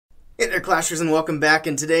Hey there, Clashers, and welcome back.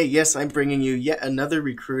 And today, yes, I'm bringing you yet another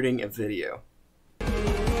recruiting video.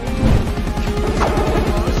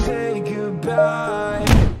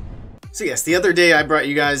 So yes, the other day I brought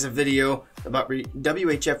you guys a video about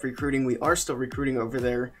WHF recruiting. We are still recruiting over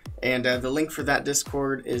there, and the link for that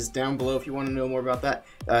Discord is down below if you want to know more about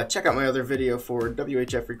that. Check out my other video for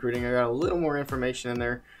WHF recruiting. I got a little more information in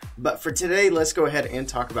there. But for today, let's go ahead and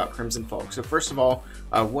talk about Crimson Fog. So first of all,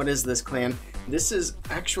 what is this clan? This is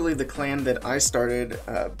actually the clan that I started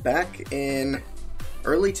back in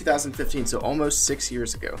early 2015, so almost 6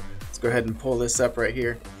 years ago. Let's go ahead and pull this up right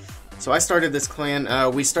here. So I started this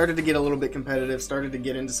clan. We started to get a little bit competitive, started to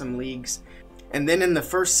get into some leagues. And then in the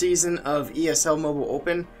first season of ESL Mobile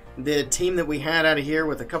Open, the team that we had out of here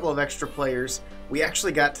with a couple of extra players, we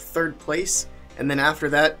actually got to third place. And then after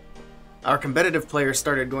that, our competitive players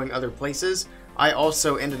started going other places. I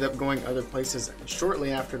also ended up going other places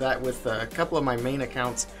shortly after that with a couple of my main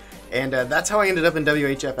accounts. And that's how I ended up in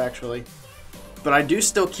WHF actually. But I do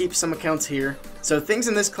still keep some accounts here. So things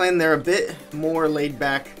in this clan, they're a bit more laid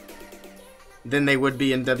back than they would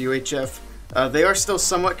be in WHF. They are still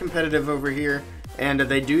somewhat competitive over here, and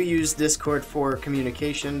they do use Discord for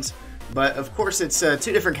communications, but of course it's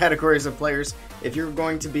two different categories of players. If you're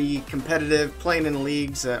going to be competitive, playing in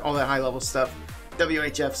leagues, all that high level stuff,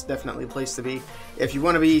 WHF's definitely a place to be. If you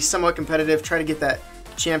want to be somewhat competitive, try to get that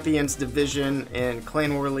Champions Division and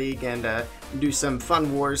Clan War League and do some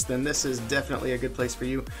fun wars, then this is definitely a good place for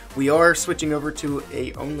you. We are switching over to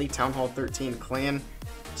a only Town Hall 13 clan.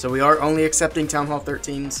 So we are only accepting Town Hall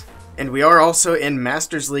 13s, and we are also in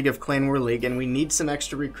Masters League of Clan War League, and we need some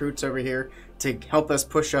extra recruits over here to help us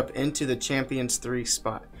push up into the Champions 3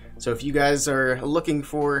 spot. So if you guys are looking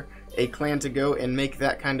for a clan to go and make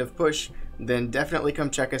that kind of push, then definitely come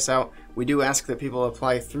check us out. We do ask that people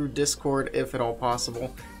apply through Discord if at all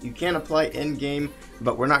possible. You can apply in-game,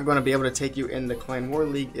 but we're not going to be able to take you in the Clan War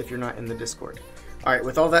League if you're not in the Discord. Alright,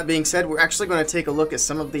 with all that being said, we're actually going to take a look at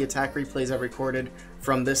some of the attack replays I've recorded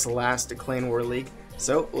from this last Clan War League.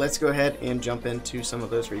 So let's go ahead and jump into some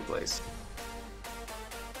of those replays.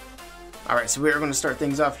 Alright, so we are going to start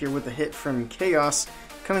things off here with a hit from Chaos,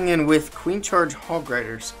 coming in with Queen Charge Hog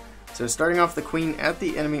Riders. So starting off the Queen at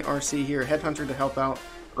the enemy RC here, Headhunter to help out.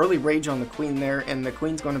 Early rage on the Queen there, and the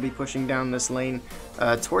Queen's going to be pushing down this lane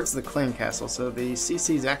towards the Clan Castle. So the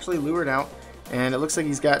CC's actually lured out. And it looks like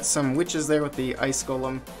he's got some witches there with the ice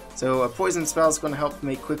golem. So a poison spell is going to help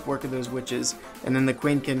make quick work of those witches. And then the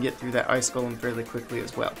Queen can get through that ice golem fairly quickly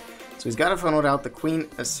as well. So he's got it funneled out. The Queen,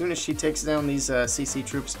 as soon as she takes down these CC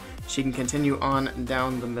troops, she can continue on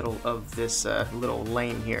down the middle of this little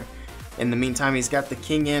lane here. In the meantime, he's got the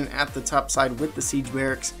King in at the top side with the siege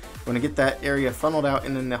barracks. Going to get that area funneled out,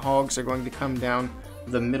 and then the hogs are going to come down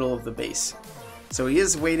the middle of the base. So he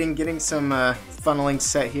is waiting, getting some funneling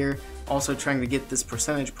set here. Also trying to get this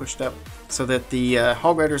percentage pushed up so that the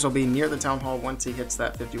Hog Riders will be near the Town Hall once he hits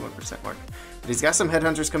that 51% mark. But he's got some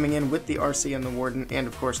Headhunters coming in with the RC and the Warden, and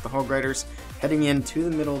of course the Hog Riders heading into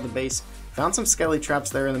the middle of the base. Found some Skelly Traps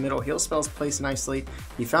there in the middle. Heal spells placed nicely.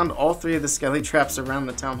 He found all three of the Skelly Traps around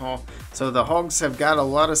the Town Hall. So the Hogs have got a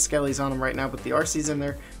lot of Skellies on them right now, but the RC's in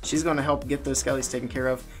there. She's going to help get those Skellies taken care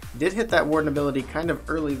of. Did hit that Warden ability kind of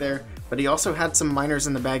early there, but he also had some miners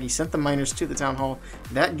in the bag. He sent the miners to the Town Hall.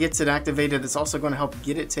 That gets it activated. It's also going to help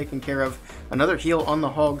get it taken care of. Another heal on the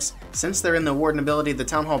Hogs. Since they're in the Warden ability, the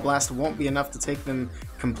Town Hall Blast won't be enough to take them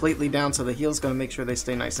completely down, so the heal's going to make sure they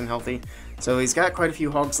stay nice and healthy. So he's got quite a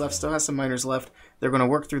few Hogs left, still has some miners left. They're going to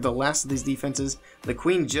work through the last of these defenses. The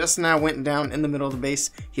Queen just now went down in the middle of the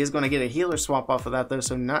base. He is going to get a healer swap off of that though,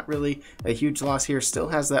 so not really a huge loss here. Still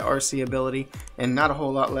has that RC ability and not a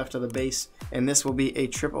whole lot left of the base. And this will be a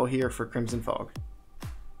triple here for Crimson Fog.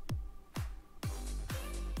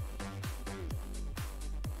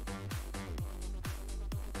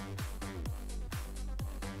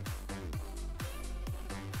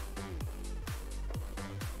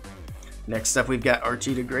 Next up, we've got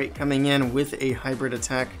Archie the Great coming in with a hybrid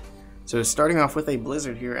attack. So starting off with a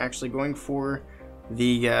Blizzard here, actually going for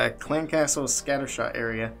the Clan Castle Scattershot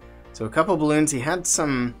area. So a couple balloons. He had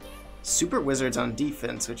some Super Wizards on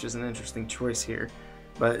defense, which is an interesting choice here.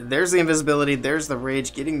 But there's the invisibility, there's the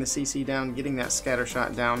rage, getting the CC down, getting that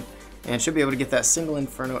Scattershot down, and should be able to get that single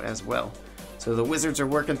Inferno as well. So the Wizards are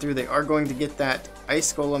working through. They are going to get that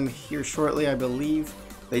Ice Golem here shortly, I believe.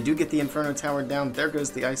 They do get the Inferno Tower down. There goes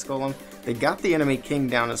the Ice Golem. They got the enemy King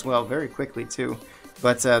down as well, very quickly too.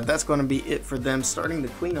 But that's going to be it for them. Starting the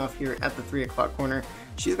Queen off here at the 3 o'clock corner.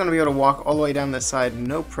 She's going to be able to walk all the way down this side,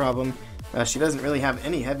 no problem. She doesn't really have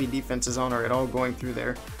any heavy defenses on her at all going through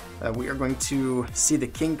there. We are going to see the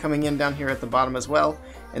King coming in down here at the bottom as well,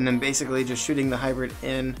 and then basically just shooting the hybrid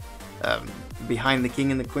in behind the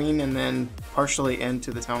king and the queen, and then partially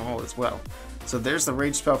into the town hall as well. So there's the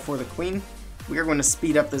rage spell for the queen. We are going to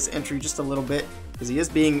speed up this entry just a little bit because he is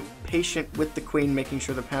being patient with the queen, making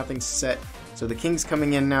sure the pathing's set. So the king's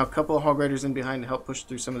coming in now, a couple of hog riders in behind to help push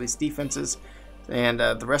through some of these defenses, and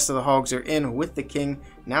the rest of the hogs are in with the king.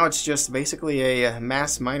 Now it's just basically a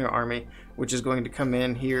mass minor army, which is going to come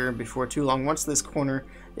in here before too long once this corner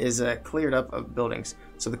is cleared up of buildings.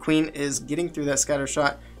 So the queen is getting through that scatter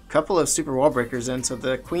shot, couple of super wall breakers in, so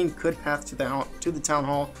the queen could path to the town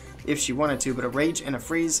hall if she wanted to, but a rage and a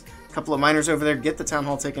freeze, a couple of miners over there get the town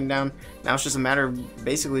hall taken down. Now it's just a matter of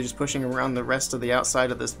basically just pushing around the rest of the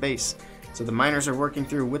outside of this base. So the miners are working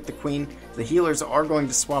through with the queen. The healers are going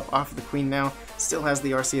to swap off of the queen now. Still has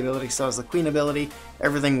the RC ability, still has the queen ability.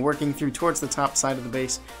 Everything working through towards the top side of the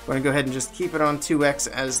base. We're going to go ahead and just keep it on 2x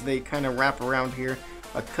as they kind of wrap around here.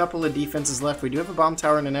 A couple of defenses left. We do have a bomb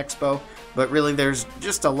tower and an expo, but really there's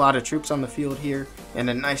just a lot of troops on the field here, and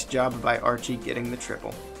a nice job by Archie getting the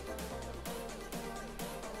triple.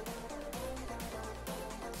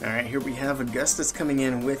 Alright, here we have Augustus coming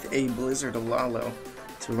in with a Blizzard Lalo.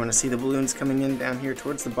 So we're going to see the balloons coming in down here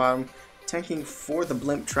towards the bottom, tanking for the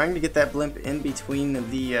blimp, trying to get that blimp in between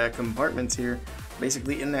the compartments here,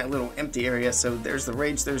 basically in that little empty area. So there's the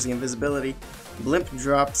rage, there's the invisibility. Blimp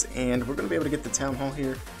drops, and we're going to be able to get the town hall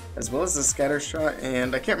here, as well as the scatter shot,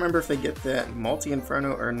 and I can't remember if they get that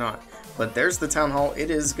multi-inferno or not. But there's the town hall,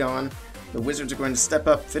 it is gone. The wizards are going to step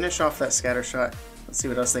up, finish off that scatter shot. Let's see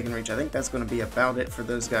what else they can reach. I think that's going to be about it for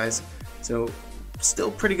those guys. So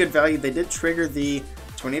still pretty good value. They did trigger the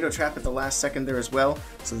tornado trap at the last second there as well,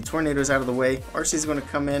 so the tornado's out of the way. RC is going to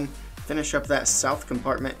come in, finish up that south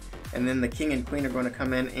compartment, and then the king and queen are going to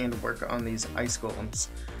come in and work on these ice golems.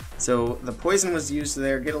 So the poison was used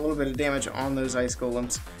there, get a little bit of damage on those ice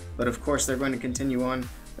golems, but of course they're going to continue on.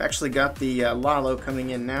 We've actually got the Lalo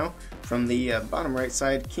coming in now from the bottom right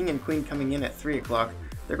side, king and queen coming in at 3 o'clock.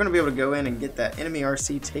 They're going to be able to go in and get that enemy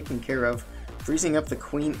RC taken care of, freezing up the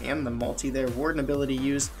queen and the multi there. Warden ability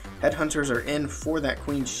used. Headhunters are in for that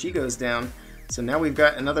queen. She goes down. So now we've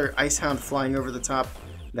got another Ice Hound flying over the top.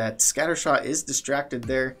 That Scattershot is distracted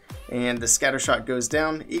there, and the Scattershot goes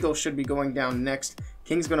down. Eagle should be going down next.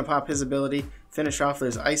 King's going to pop his ability, finish off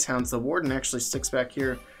those Ice Hounds. The Warden actually sticks back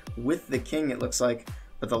here with the King, it looks like.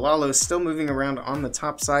 But the Lalo is still moving around on the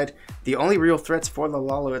top side. The only real threats for the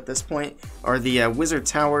Lalo at this point are the Wizard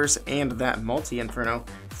Towers and that Multi-Inferno.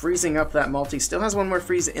 Freezing up that multi, still has one more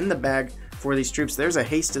freeze in the bag for these troops. There's a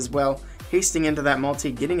haste as well, hasting into that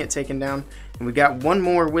multi, getting it taken down. And we've got one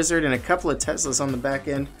more wizard and a couple of Teslas on the back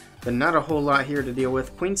end, but not a whole lot here to deal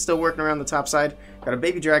with. Queen's still working around the top side. Got a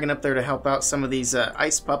baby dragon up there to help out. Some of these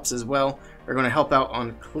ice pups as well are going to help out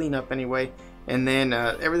on cleanup anyway. And then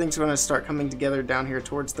everything's going to start coming together down here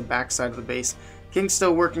towards the back side of the base. King's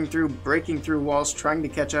still working through, breaking through walls, trying to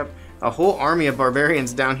catch up. A whole army of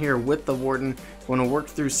barbarians down here with the Warden. Going to work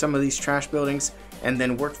through some of these trash buildings and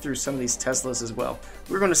then work through some of these Teslas as well.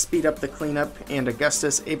 We're going to speed up the cleanup, and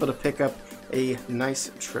Augustus able to pick up a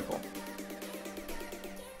nice triple.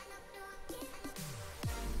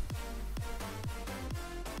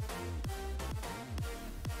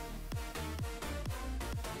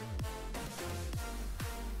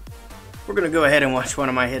 We're going to go ahead and watch one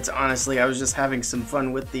of my hits. Honestly, I was just having some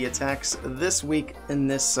fun with the attacks this week in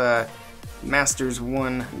this Masters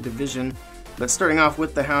 1 division. But starting off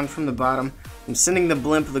with the Hound from the bottom, I'm sending the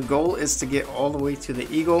Blimp. The goal is to get all the way to the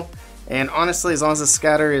Eagle. And honestly, as long as the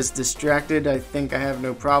scatter is distracted, I think I have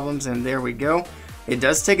no problems. And there we go. It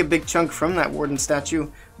does take a big chunk from that Warden statue,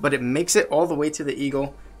 but it makes it all the way to the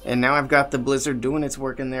Eagle. And now I've got the Blizzard doing its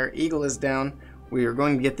work in there. Eagle is down. We are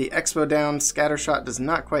going to get the Expo down. Scattershot does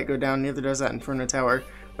not quite go down, neither does that Inferno Tower,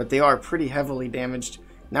 but they are pretty heavily damaged.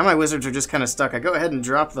 Now my wizards are just kind of stuck. I go ahead and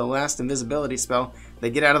drop the last invisibility spell. They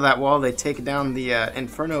get out of that wall, they take down the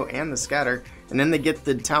Inferno and the Scatter, and then they get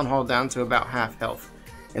the Town Hall down to about half health.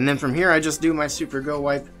 And then from here I just do my Super Go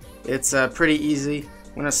Wipe. It's pretty easy.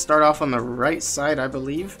 I'm going to start off on the right side, I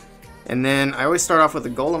believe. And then I always start off with the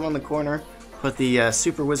Golem on the corner, put the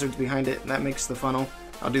Super Wizards behind it, and that makes the funnel.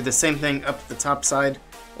 I'll do the same thing up the top side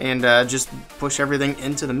and just push everything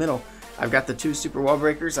into the middle. I've got the 2 super wall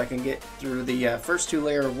breakers. I can get through the first 2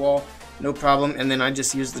 layer of wall, no problem, and then I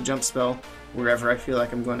just use the jump spell wherever I feel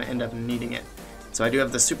like I'm going to end up needing it. So I do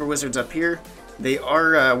have the super wizards up here. They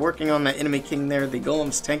are working on the enemy king there. The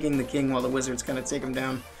golem's tanking the king while the wizards kind of take him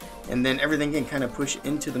down. And then everything can kind of push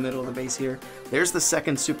into the middle of the base here. There's the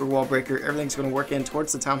second super wall breaker. Everything's going to work in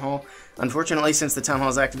towards the town hall. Unfortunately, since the town hall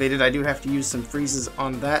is activated, I do have to use some freezes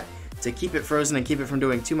on that to keep it frozen and keep it from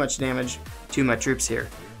doing too much damage to my troops here.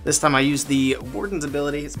 This time I use the Warden's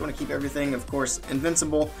ability. It's going to keep everything, of course,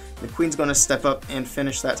 invincible. The Queen's going to step up and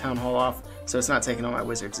finish that Town Hall off, so it's not taking all my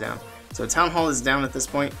wizards down. So Town Hall is down at this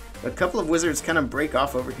point. A couple of wizards kind of break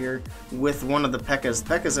off over here with one of the P.E.K.K.A.s.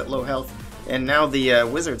 P.E.K.K.A.'s at low health, and now the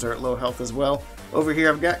wizards are at low health as well. Over here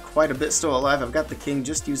I've got quite a bit still alive. I've got the King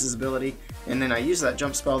just use his ability, and then I use that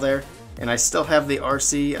jump spell there, and I still have the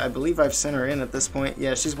RC. I believe I've sent her in at this point.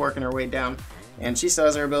 Yeah, she's working her way down, and she still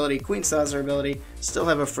has her ability. Queen still has her ability. Still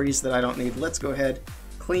have a freeze that I don't need. Let's go ahead,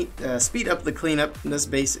 speed up the cleanup. This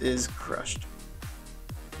base is crushed.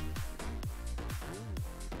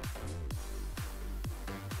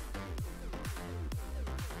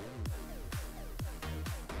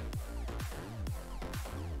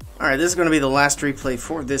 Alright, this is going to be the last replay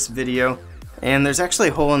for this video, and there's actually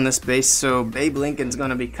a hole in this base, so Babe Lincoln's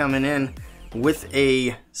going to be coming in with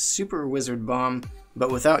a Super Wizard Bomb,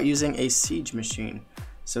 but without using a Siege Machine.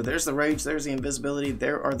 So there's the Rage, there's the Invisibility,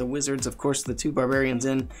 there are the Wizards, of course the 2 Barbarians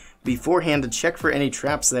in beforehand to check for any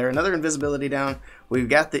traps there. Another Invisibility down, we've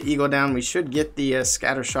got the Eagle down, we should get the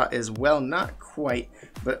Scatter Shot as well, not quite,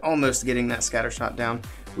 but almost getting that Scatter Shot down.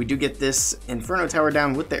 We do get this Inferno Tower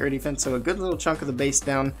down with the air defense, so a good little chunk of the base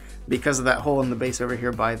down because of that hole in the base over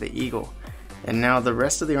here by the Eagle. And now the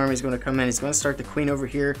rest of the army is going to come in. He's going to start the Queen over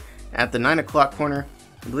here at the 9 o'clock corner.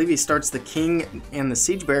 I believe he starts the King and the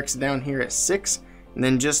Siege Barracks down here at 6, and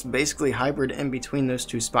then just basically hybrid in between those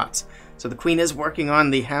 2 spots. So the Queen is working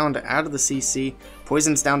on the Hound out of the CC.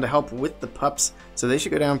 Poison's down to help with the pups, so they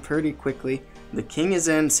should go down pretty quickly. The King is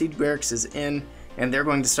in, Siege Barracks is in, and they're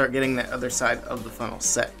going to start getting that other side of the funnel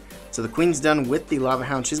set. So the Queen's done with the Lava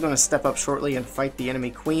Hound. She's going to step up shortly and fight the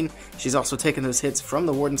enemy Queen. She's also taking those hits from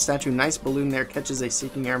the Warden statue. Nice balloon there, catches a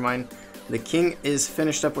Seeking Air Mine. The King is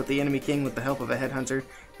finished up with the enemy King with the help of a Headhunter.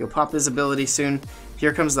 He'll pop his ability soon.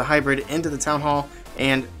 Here comes the hybrid into the Town Hall,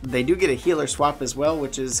 and they do get a healer swap as well,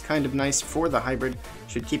 which is kind of nice for the hybrid.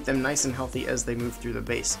 Should keep them nice and healthy as they move through the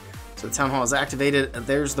base. So the Town Hall is activated,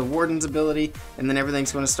 there's the Warden's ability, and then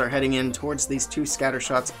everything's going to start heading in towards these 2 scatter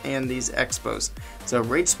shots and these expos. So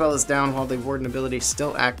Rage Spell is down while the Warden ability is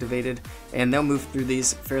still activated, and they'll move through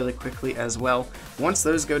these fairly quickly as well. Once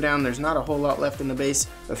those go down, there's not a whole lot left in the base.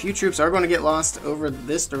 A few troops are going to get lost over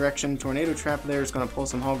this direction. Tornado Trap there is going to pull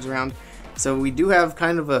some hogs around. So we do have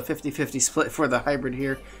kind of a 50-50 split for the hybrid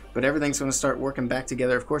here, but everything's going to start working back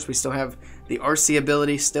together. Of course, we still have the RC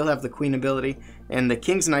ability, still have the Queen ability, and the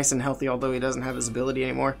King's nice and healthy, although he doesn't have his ability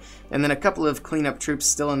anymore. And then a couple of cleanup troops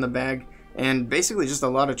still in the bag, and basically just a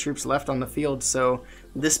lot of troops left on the field. So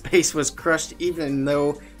this base was crushed, even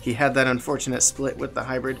though he had that unfortunate split with the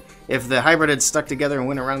hybrid. If the hybrid had stuck together and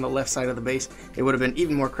went around the left side of the base, it would have been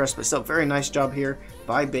even more crushed. But still, very nice job here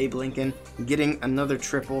by Babe Lincoln, getting another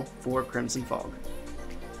triple for Crimson Fog.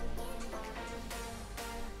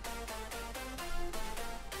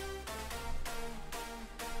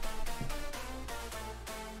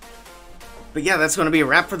 But yeah, that's going to be a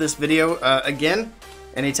wrap for this video. Again,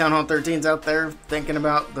 any Town Hall 13s out there thinking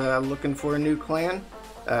about looking for a new clan,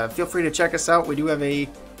 feel free to check us out. We do have a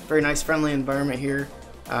very nice friendly environment here.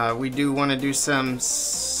 We do want to do some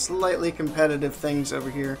slightly competitive things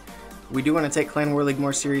over here. We do want to take Clan War League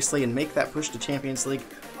more seriously and make that push to Champions League,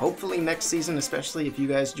 hopefully next season, especially if you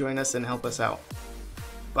guys join us and help us out.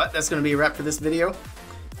 But that's going to be a wrap for this video.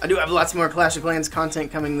 I do have lots more Clash of Clans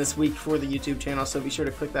content coming this week for the YouTube channel, so be sure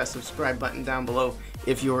to click that subscribe button down below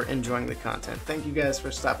if you're enjoying the content. Thank you guys for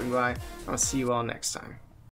stopping by. I'll see you all next time.